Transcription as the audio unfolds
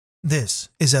This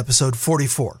is episode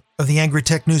 44 of the Angry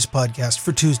Tech News Podcast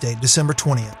for Tuesday, December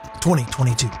 20th,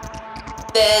 2022.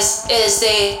 This is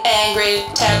the Angry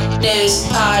Tech News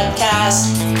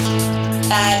Podcast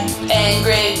at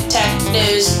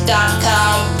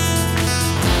angrytechnews.com.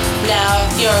 Now,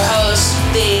 your host,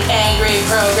 the Angry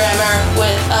Programmer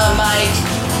with a mic,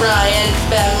 Ryan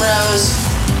Bemrose.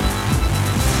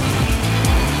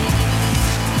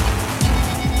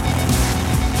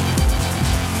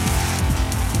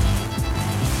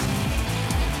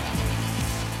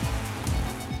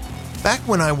 Back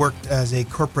when I worked as a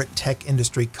corporate tech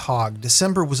industry cog,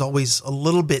 December was always a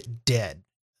little bit dead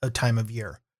a time of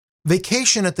year.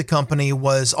 Vacation at the company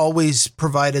was always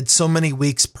provided so many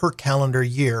weeks per calendar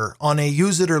year on a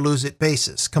use it or lose it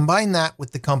basis. Combine that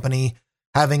with the company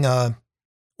having a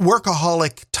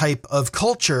workaholic type of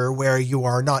culture where you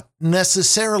are not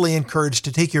necessarily encouraged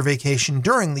to take your vacation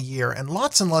during the year, and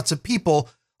lots of people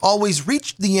always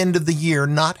reached the end of the year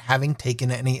not having taken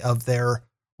any of their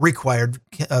required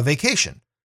vacation.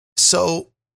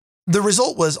 So the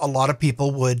result was a lot of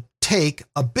people would take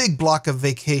a big block of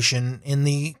vacation in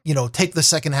the, take the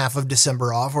second half of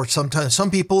December off, or sometimes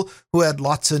some people who had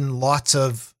lots and lots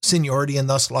of seniority and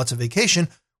thus lots of vacation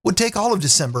would take all of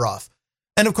December off.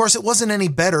 And of course, it wasn't any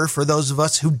better for those of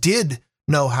us who did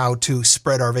know how to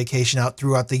spread our vacation out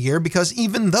throughout the year, because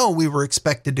even though we were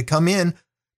expected to come in,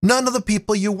 none of the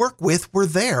people you work with were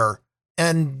there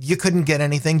and you couldn't get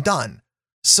anything done.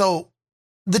 So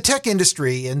the tech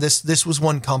industry, and this was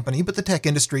one company, but the tech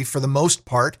industry for the most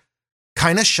part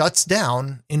kind of shuts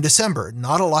down in December.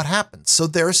 Not a lot happens. So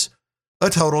there's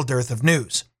a total dearth of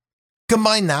news.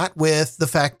 Combine that with the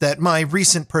fact that my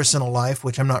recent personal life,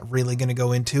 which I'm not really going to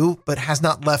go into, but has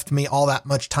not left me all that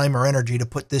much time or energy to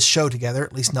put this show together,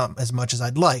 at least not as much as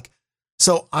I'd like.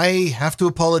 So I have to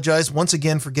apologize once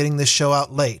again for getting this show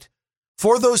out late.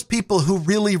 For those people who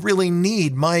really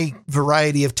need my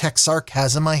variety of tech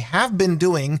sarcasm, I have been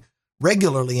doing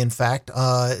regularly, in fact,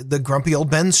 the Grumpy Old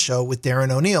Ben's show with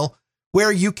Darren O'Neill,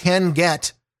 where you can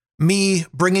get me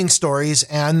bringing stories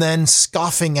and then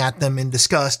scoffing at them in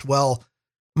disgust. Well,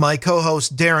 my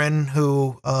co-host Darren,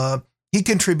 who he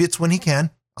contributes when he can,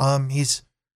 he's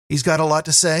got a lot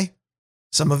to say.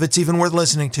 Some of it's even worth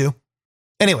listening to.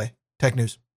 Anyway, tech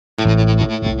news.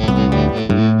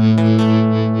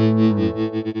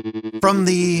 From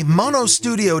the Mono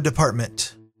Studio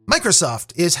department,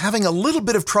 Microsoft is having a little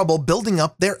bit of trouble building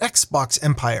up their Xbox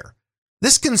empire.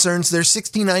 This concerns their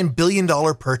 $69 billion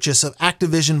purchase of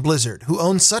Activision Blizzard, who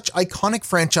owns such iconic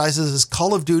franchises as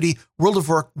Call of Duty, World of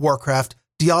Warcraft,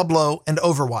 Diablo, and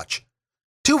Overwatch.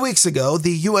 2 weeks ago,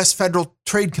 the U.S. Federal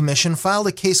Trade Commission filed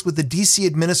a case with the D.C.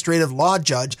 Administrative Law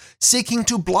Judge seeking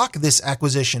to block this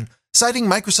acquisition, citing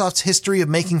Microsoft's history of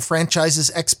making franchises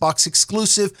Xbox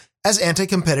exclusive as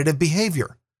anti-competitive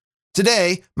behavior.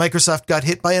 Today, Microsoft got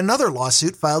hit by another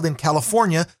lawsuit filed in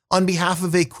California on behalf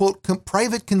of a, quote,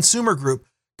 private consumer group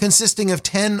consisting of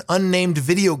 10 unnamed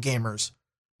video gamers.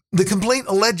 The complaint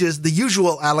alleges the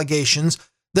usual allegations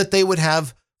that they would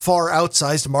have far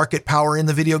outsized market power in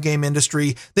the video game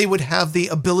industry, they would have the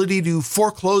ability to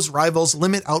foreclose rivals,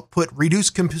 limit output, reduce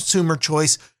consumer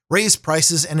choice, raise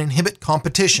prices, and inhibit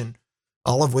competition,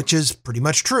 all of which is pretty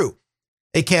much true.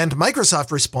 A canned Microsoft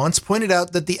response pointed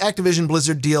out that the Activision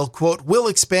Blizzard deal, quote, will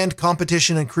expand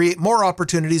competition and create more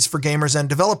opportunities for gamers and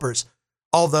developers.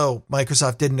 Although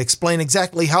Microsoft didn't explain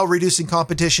exactly how reducing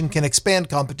competition can expand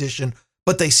competition,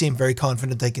 but they seem very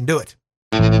confident they can do it.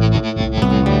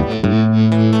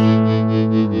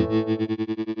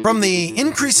 From the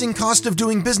increasing cost of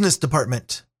doing business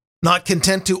department. Not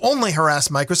content to only harass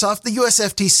Microsoft, the US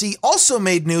FTC also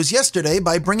made news yesterday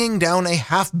by bringing down a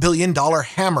 $500 million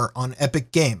hammer on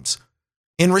Epic Games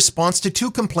in response to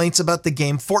 2 complaints about the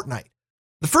game Fortnite.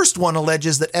 The first one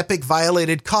alleges that Epic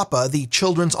violated COPPA, the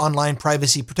Children's Online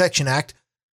Privacy Protection Act,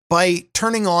 by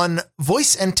turning on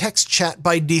voice and text chat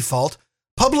by default,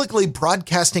 publicly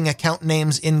broadcasting account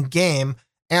names in-game,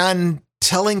 and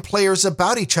telling players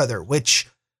about each other, which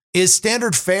is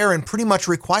standard fare and pretty much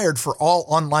required for all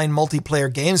online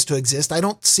multiplayer games to exist. I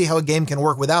don't see how a game can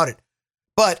work without it.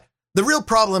 But the real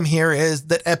problem here is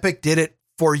that Epic did it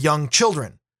for young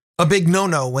children, a big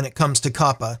no-no when it comes to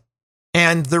COPPA,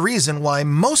 and the reason why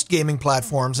most gaming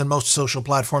platforms and most social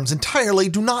platforms entirely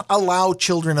do not allow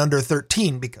children under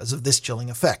 13 because of this chilling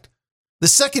effect. The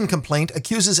second complaint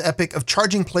accuses Epic of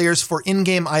charging players for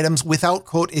in-game items without,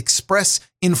 quote, express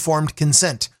informed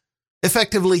consent,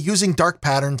 effectively using dark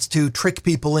patterns to trick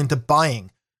people into buying.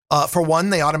 For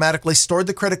one, they automatically stored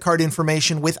the credit card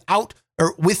information with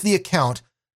the account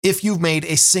if you've made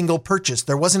a single purchase.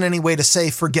 There wasn't any way to say,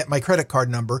 forget my credit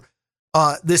card number.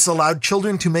 This allowed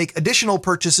children to make additional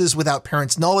purchases without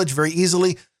parents' knowledge very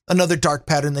easily. Another dark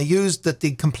pattern they used that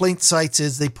the complaint cites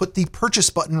is they put the purchase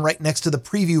button right next to the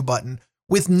preview button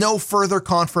with no further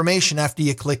confirmation after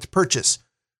you clicked purchase.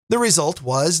 The result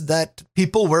was that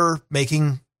people were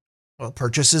making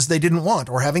purchases they didn't want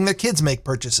or having their kids make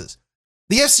purchases.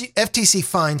 The FTC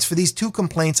fines for these two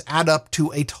complaints add up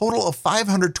to a total of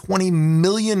 $520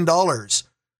 million,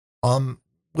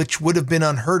 which would have been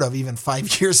unheard of even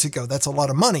 5 years ago. That's a lot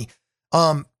of money.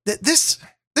 This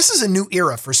is a new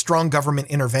era for strong government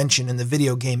intervention in the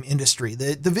video game industry.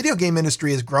 The video game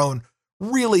industry has grown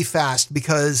really fast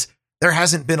because there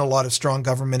hasn't been a lot of strong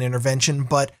government intervention,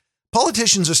 but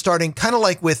politicians are starting, kind of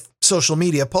like with social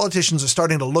media, politicians are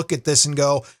starting to look at this and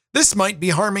go, this might be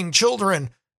harming children,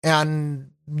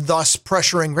 and thus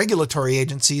pressuring regulatory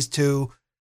agencies to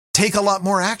take a lot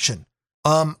more action.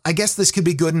 I guess this could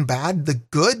be good and bad. The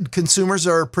good, consumers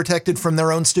are protected from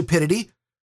their own stupidity.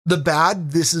 The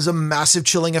bad, this is a massive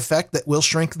chilling effect that will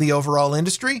shrink the overall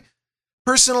industry.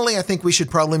 Personally, I think we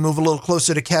should probably move a little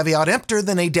closer to caveat emptor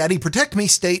than a daddy protect me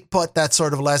state, but that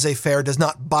sort of laissez-faire does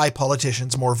not buy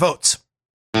politicians more votes.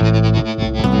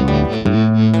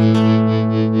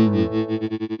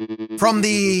 From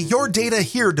the Your Data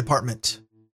Here department,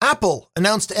 Apple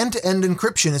announced end-to-end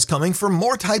encryption is coming for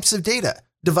more types of data.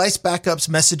 Device backups,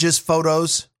 messages,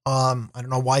 photos. I don't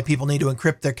know why people need to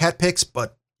encrypt their cat pics,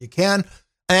 but you can.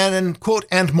 And quote,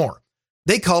 and more.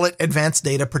 They call it advanced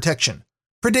data protection.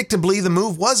 Predictably, the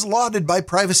move was lauded by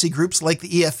privacy groups like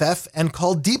the EFF and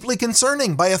called deeply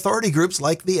concerning by authority groups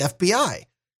like the FBI.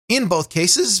 In both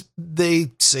cases,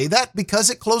 they say that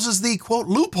because it closes the, quote,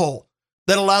 loophole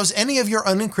that allows any of your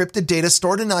unencrypted data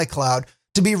stored in iCloud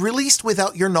to be released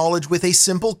without your knowledge with a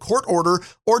simple court order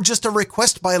or just a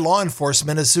request by law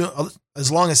enforcement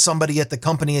as long as somebody at the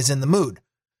company is in the mood.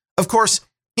 Of course,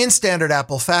 in standard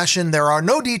Apple fashion, there are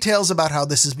no details about how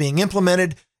this is being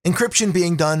implemented.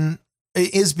 Encryption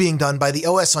is being done by the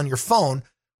OS on your phone,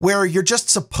 where you're just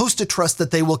supposed to trust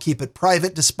that they will keep it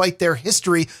private despite their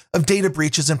history of data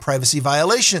breaches and privacy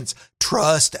violations.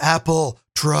 Trust Apple.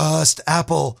 Trust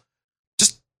Apple.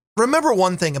 Just remember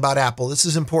one thing about Apple. This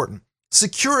is important.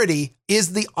 Security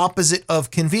is the opposite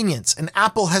of convenience, and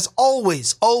Apple has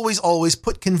always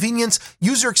put convenience,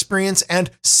 user experience,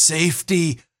 and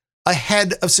safety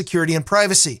ahead of security and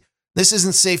privacy. This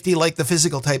isn't safety like the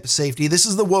physical type of safety. This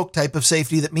is the woke type of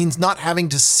safety that means not having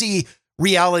to see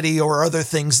reality or other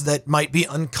things that might be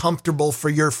uncomfortable for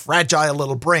your fragile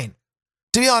little brain.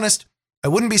 To be honest, I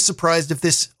wouldn't be surprised if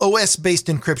this OS-based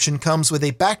encryption comes with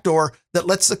a backdoor that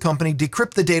lets the company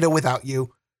decrypt the data without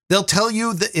you. They'll tell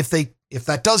you that if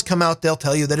that does come out, they'll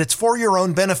tell you that it's for your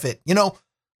own benefit. You know,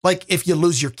 like if you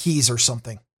lose your keys or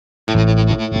something.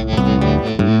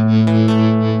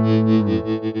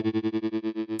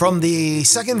 From the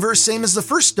second verse, same as the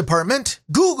first department,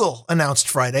 Google announced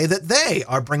Friday that they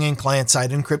are bringing client-side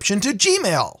encryption to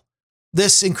Gmail.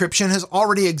 This encryption has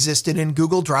already existed in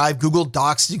Google Drive, Google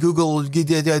Docs, Google,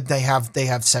 they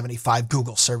have 75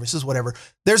 Google services, whatever.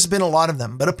 There's been a lot of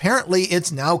them, but apparently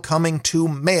it's now coming to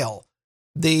Mail.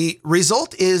 The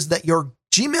result is that your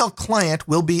Gmail client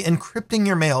will be encrypting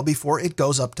your mail before it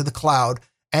goes up to the cloud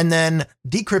and then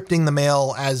decrypting the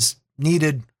mail as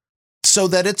needed so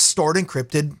that it's stored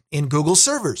encrypted in Google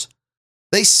servers.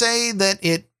 They say that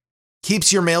it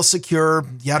keeps your mail secure,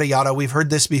 yada, yada. We've heard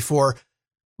this before,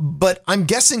 but I'm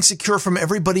guessing secure from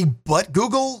everybody but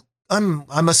Google. I'm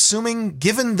assuming,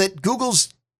 given that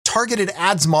Google's targeted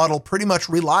ads model pretty much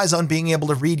relies on being able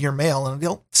to read your mail, and I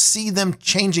don't see them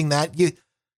changing that.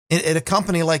 At a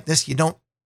company like this, you don't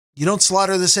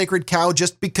slaughter the sacred cow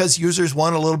just because users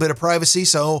want a little bit of privacy.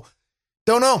 So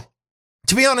don't know.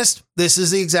 To be honest, this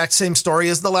is the exact same story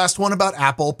as the last one about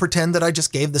Apple. Pretend that I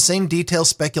just gave the same detailed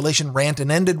speculation rant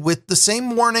and ended with the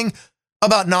same warning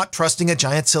about not trusting a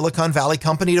giant Silicon Valley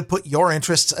company to put your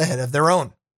interests ahead of their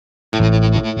own.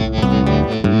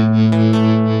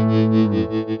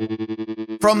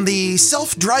 From the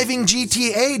self-driving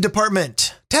GTA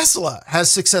department, Tesla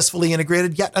has successfully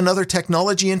integrated yet another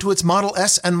technology into its Model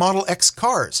S and Model X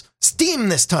cars. Steam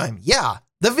this time, yeah,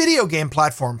 the video game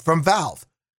platform from Valve,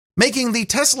 making the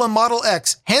Tesla Model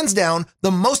X hands down the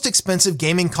most expensive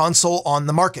gaming console on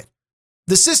the market.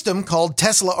 The system, called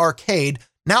Tesla Arcade,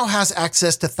 now has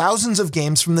access to thousands of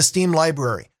games from the Steam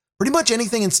library, pretty much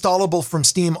anything installable from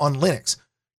Steam on Linux.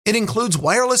 It includes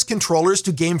wireless controllers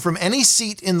to game from any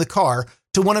seat in the car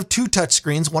to one of two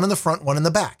touchscreens, one in the front, one in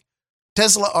the back.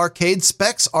 Tesla Arcade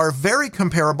specs are very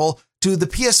comparable to the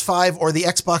PS5 or the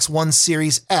Xbox One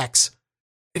Series X.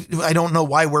 I don't know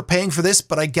why we're paying for this,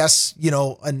 but I guess,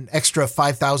 an extra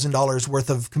 $5,000 worth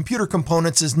of computer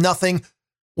components is nothing.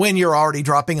 when you're already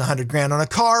dropping $100,000 on a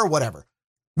car, whatever.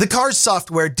 The car's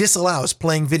software disallows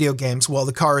playing video games while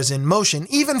the car is in motion,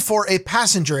 even for a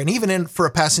passenger, and even for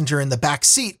a passenger in the back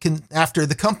seat, after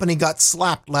the company got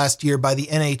slapped last year by the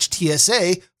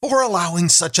NHTSA for allowing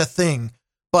such a thing.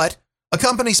 But a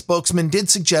company spokesman did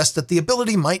suggest that the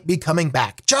ability might be coming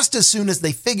back just as soon as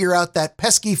they figure out that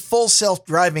pesky full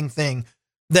self-driving thing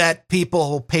that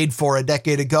people paid for a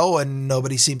decade ago and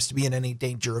nobody seems to be in any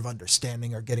danger of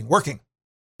understanding or getting working.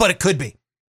 But it could be.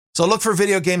 So look for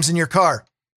video games in your car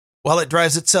while it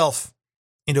drives itself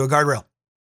into a guardrail.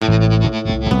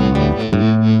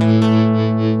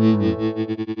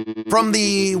 From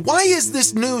the Why Is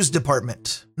This News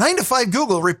department, 9to5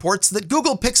 Google reports that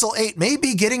Google Pixel 8 may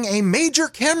be getting a major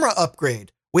camera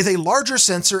upgrade with a larger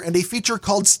sensor and a feature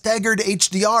called staggered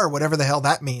HDR, whatever the hell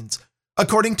that means.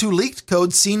 According to leaked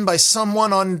code seen by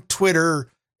someone on Twitter,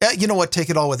 you know what,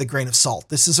 take it all with a grain of salt.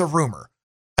 This is a rumor.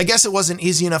 I guess it wasn't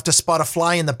easy enough to spot a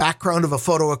fly in the background of a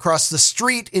photo across the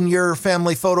street in your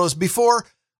family photos before,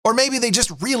 or maybe they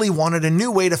just really wanted a new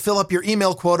way to fill up your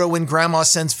email quota when grandma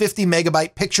sends 50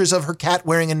 megabyte pictures of her cat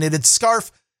wearing a knitted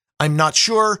scarf. I'm not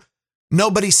sure.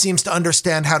 Nobody seems to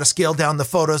understand how to scale down the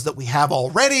photos that we have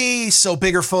already, so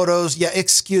bigger photos, yeah,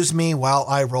 excuse me while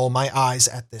I roll my eyes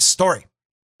at this story.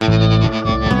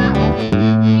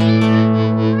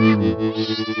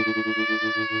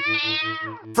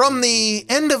 From the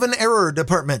End of an Error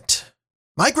department,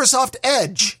 Microsoft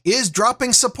Edge is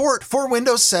dropping support for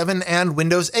Windows 7 and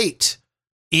Windows 8,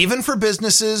 even for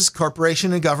businesses,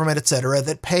 corporation and government, etc.,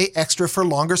 that pay extra for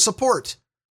longer support.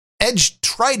 Edge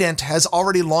Trident has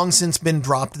already long since been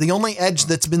dropped. The only Edge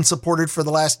that's been supported for the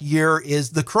last year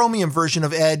is the Chromium version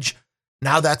of Edge.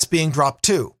 Now that's being dropped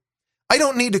too. I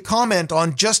don't need to comment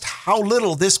on just how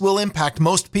little this will impact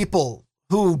most people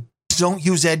who don't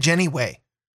use Edge anyway.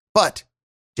 But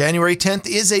January 10th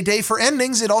is a day for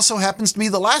endings. It also happens to be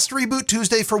the last Reboot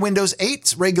Tuesday for Windows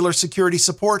 8's regular security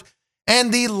support,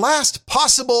 and the last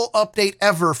possible update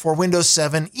ever for Windows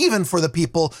 7, even for the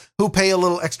people who pay a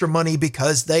little extra money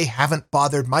because they haven't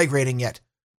bothered migrating yet.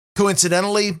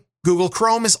 Coincidentally, Google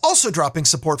Chrome is also dropping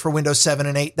support for Windows 7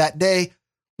 and 8 that day.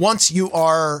 Once you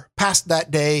are past that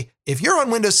day, if you're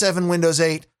on Windows 7, Windows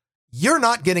 8, you're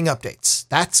not getting updates.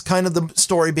 That's kind of the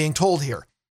story being told here.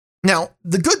 Now,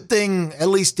 the good thing, at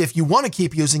least if you want to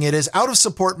keep using it, is out of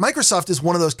support. Microsoft is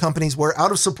one of those companies where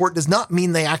out of support does not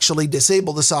mean they actually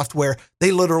disable the software.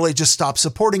 They literally just stop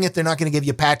supporting it. They're not going to give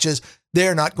you patches.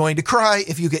 They're not going to cry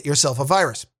if you get yourself a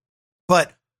virus.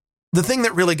 But the thing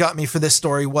that really got me for this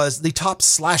story was the top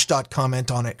Slashdot comment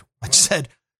on it, which said,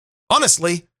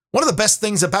 honestly, one of the best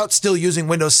things about still using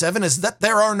Windows 7 is that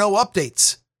there are no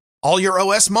updates. All your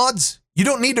OS mods, you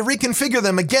don't need to reconfigure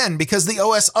them again because the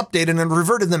OS updated and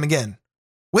reverted them again.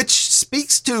 Which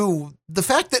speaks to the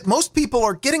fact that most people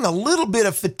are getting a little bit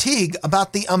of fatigue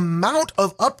about the amount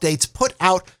of updates put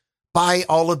out by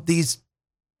all of these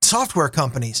software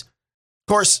companies.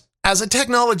 Of course, as a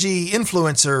technology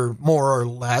influencer, more or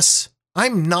less,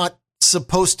 I'm not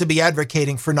supposed to be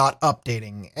advocating for not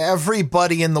updating.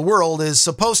 Everybody in the world is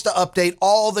supposed to update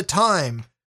all the time,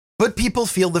 but people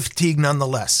feel the fatigue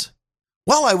nonetheless.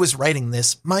 While I was writing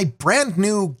this, my brand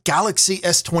new Galaxy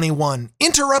S21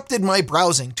 interrupted my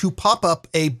browsing to pop up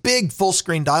a big full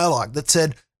screen dialog that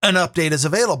said, an update is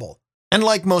available. And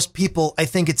like most people, I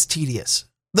think it's tedious.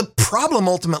 The problem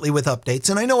ultimately with updates,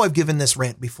 and I know I've given this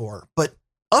rant before, but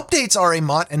updates are a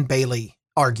Mott and Bailey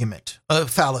argument, a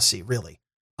fallacy, really.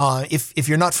 If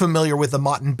you're not familiar with the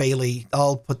Mott and Bailey,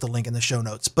 I'll put the link in the show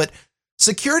notes, but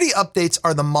security updates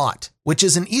are the Mott, which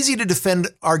is an easy to defend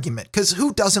argument, because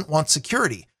who doesn't want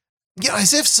security? Yeah,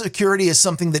 as if security is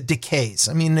something that decays.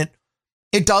 I mean,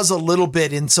 it does a little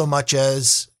bit in so much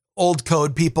as old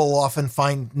code, people often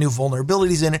find new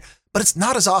vulnerabilities in it, but it's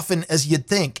not as often as you'd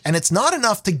think, and it's not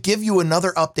enough to give you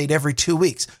another update every 2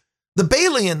 weeks. The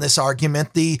Bailey in this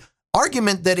argument, the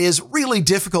argument that is really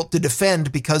difficult to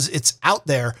defend because it's out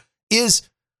there, is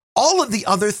all of the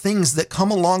other things that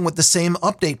come along with the same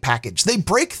update package. They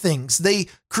break things. They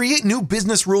create new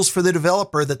business rules for the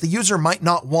developer that the user might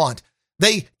not want.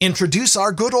 They introduce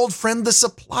our good old friend, the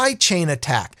supply chain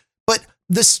attack. But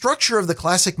the structure of the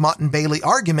classic Mott and Bailey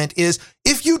argument is,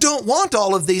 if you don't want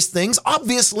all of these things,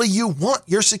 obviously you want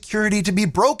your security to be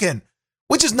broken,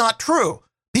 which is not true.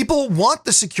 People want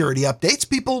the security updates.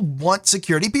 People want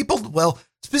security.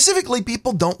 Specifically,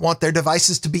 people don't want their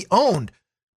devices to be owned.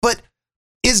 But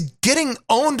is getting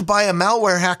owned by a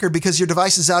malware hacker because your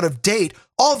device is out of date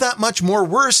all that much more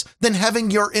worse than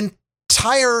having your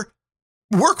entire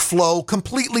workflow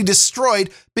completely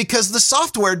destroyed because the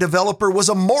software developer was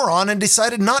a moron and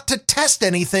decided not to test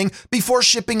anything before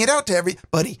shipping it out to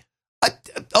everybody?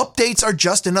 Updates are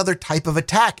just another type of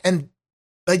attack. And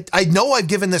I know I've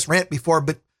given this rant before,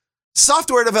 but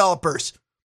software developers,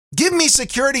 give me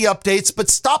security updates, but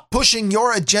stop pushing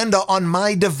your agenda on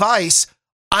my device.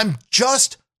 I'm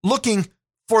just looking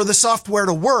for the software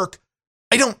to work.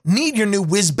 I don't need your new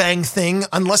whiz-bang thing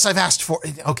unless I've asked for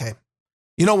it. Okay.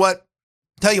 You know what?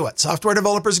 Tell you what, software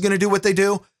developers are going to do what they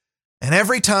do. And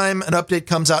every time an update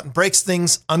comes out and breaks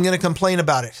things, I'm going to complain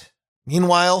about it.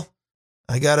 Meanwhile,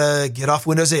 I got to get off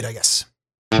Windows 8, I guess.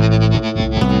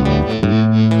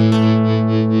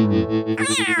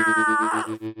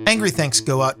 Angry thanks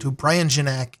go out to Brian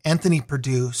Janak, Anthony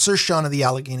Perdue, Sir Sean of the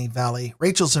Allegheny Valley,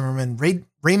 Rachel Zimmerman,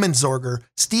 Raymond Zorger,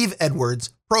 Steve Edwards,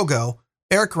 Progo,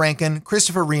 Eric Rankin,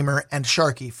 Christopher Reamer, and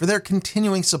Sharky for their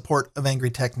continuing support of Angry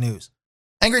Tech News.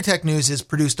 Angry Tech News is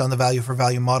produced on the value for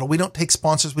value model. We don't take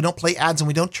sponsors, we don't play ads, and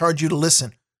we don't charge you to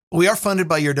listen. But we are funded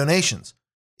by your donations.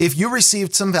 If you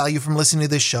received some value from listening to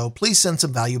this show, please send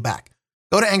some value back.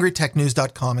 Go to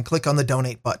angrytechnews.com and click on the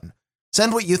donate button.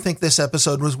 Send what you think this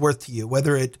episode was worth to you,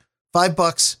 whether it $5,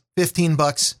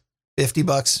 $15,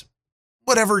 $50,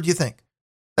 whatever you think.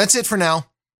 That's it for now.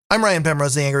 I'm Ryan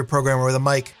Bemrose, the Angry Programmer with a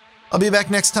mic. I'll be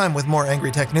back next time with more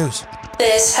Angry Tech News.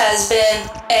 This has been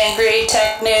Angry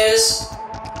Tech News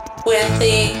with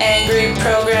the Angry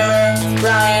Programmer,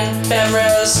 Ryan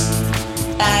Bemrose,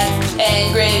 at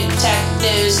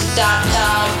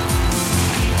angrytechnews.com.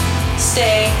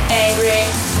 Stay angry.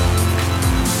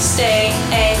 Stay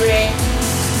angry.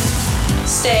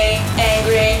 Stay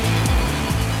angry.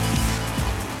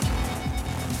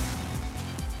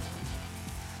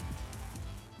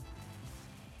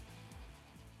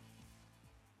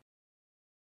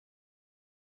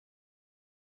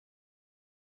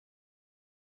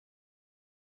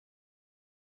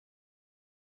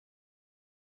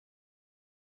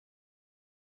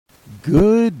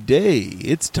 Good day.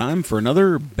 It's time for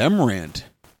another BEM rant.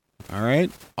 All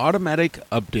right, automatic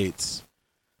updates.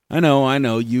 I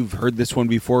know, you've heard this one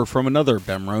before from another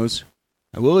Bemrose.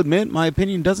 I will admit my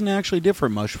opinion doesn't actually differ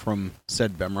much from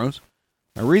said Bemrose.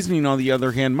 My reasoning, on the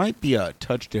other hand, might be a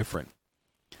touch different.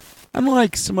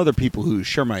 Unlike some other people who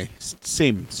share my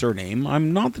same surname,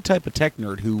 I'm not the type of tech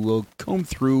nerd who will comb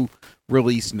through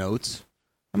release notes.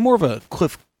 I'm more of a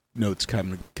Cliff Notes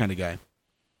kind of guy.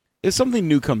 If something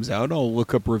new comes out, I'll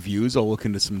look up reviews, I'll look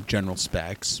into some general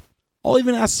specs. I'll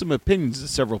even ask some opinions of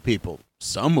several people,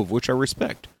 some of which I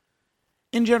respect.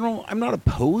 In general, I'm not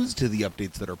opposed to the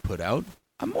updates that are put out.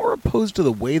 I'm more opposed to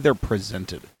the way they're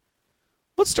presented.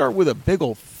 Let's start with a big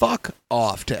ol' fuck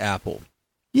off to Apple.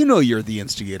 You know you're the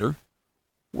instigator.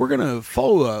 We're going to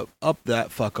follow up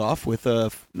that fuck off with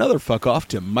another fuck off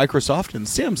to Microsoft and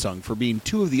Samsung for being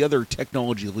two of the other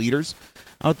technology leaders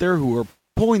out there who are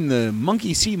pulling the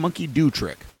monkey see, monkey do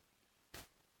trick.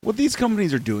 What these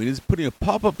companies are doing is putting a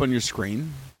pop-up on your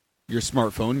screen, your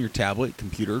smartphone, your tablet,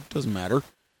 computer, doesn't matter,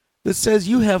 that says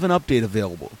you have an update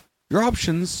available. Your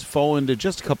options fall into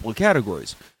just a couple of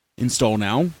categories. Install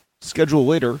now, schedule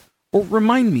later, or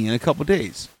remind me in a couple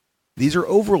days. These are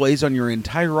overlays on your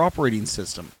entire operating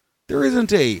system. There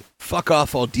isn't a fuck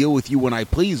off, I'll deal with you when I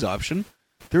please option.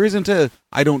 There isn't a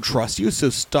I don't trust you, so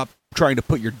stop trying to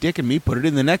put your dick in me, put it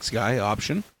in the next guy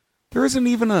option. There isn't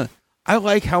even a I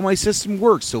like how my system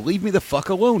works, so leave me the fuck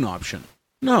alone option.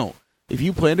 No, if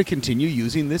you plan to continue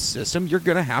using this system, you're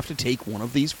going to have to take one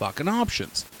of these fucking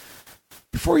options.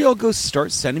 Before y'all go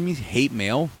start sending me hate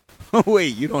mail, oh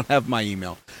wait, you don't have my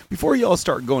email. Before y'all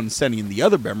start going and sending the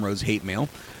other Bemrose hate mail,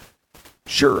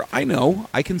 sure, I know,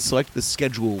 I can select the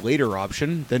schedule later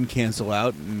option, then cancel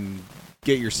out and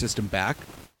get your system back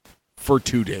for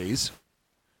 2 days.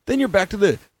 Then you're back to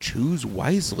the choose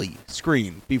wisely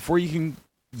screen before you can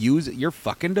use your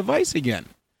fucking device again.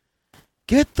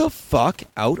 Get the fuck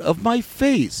out of my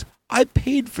face. I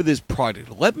paid for this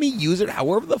product. Let me use it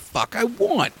however the fuck I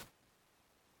want.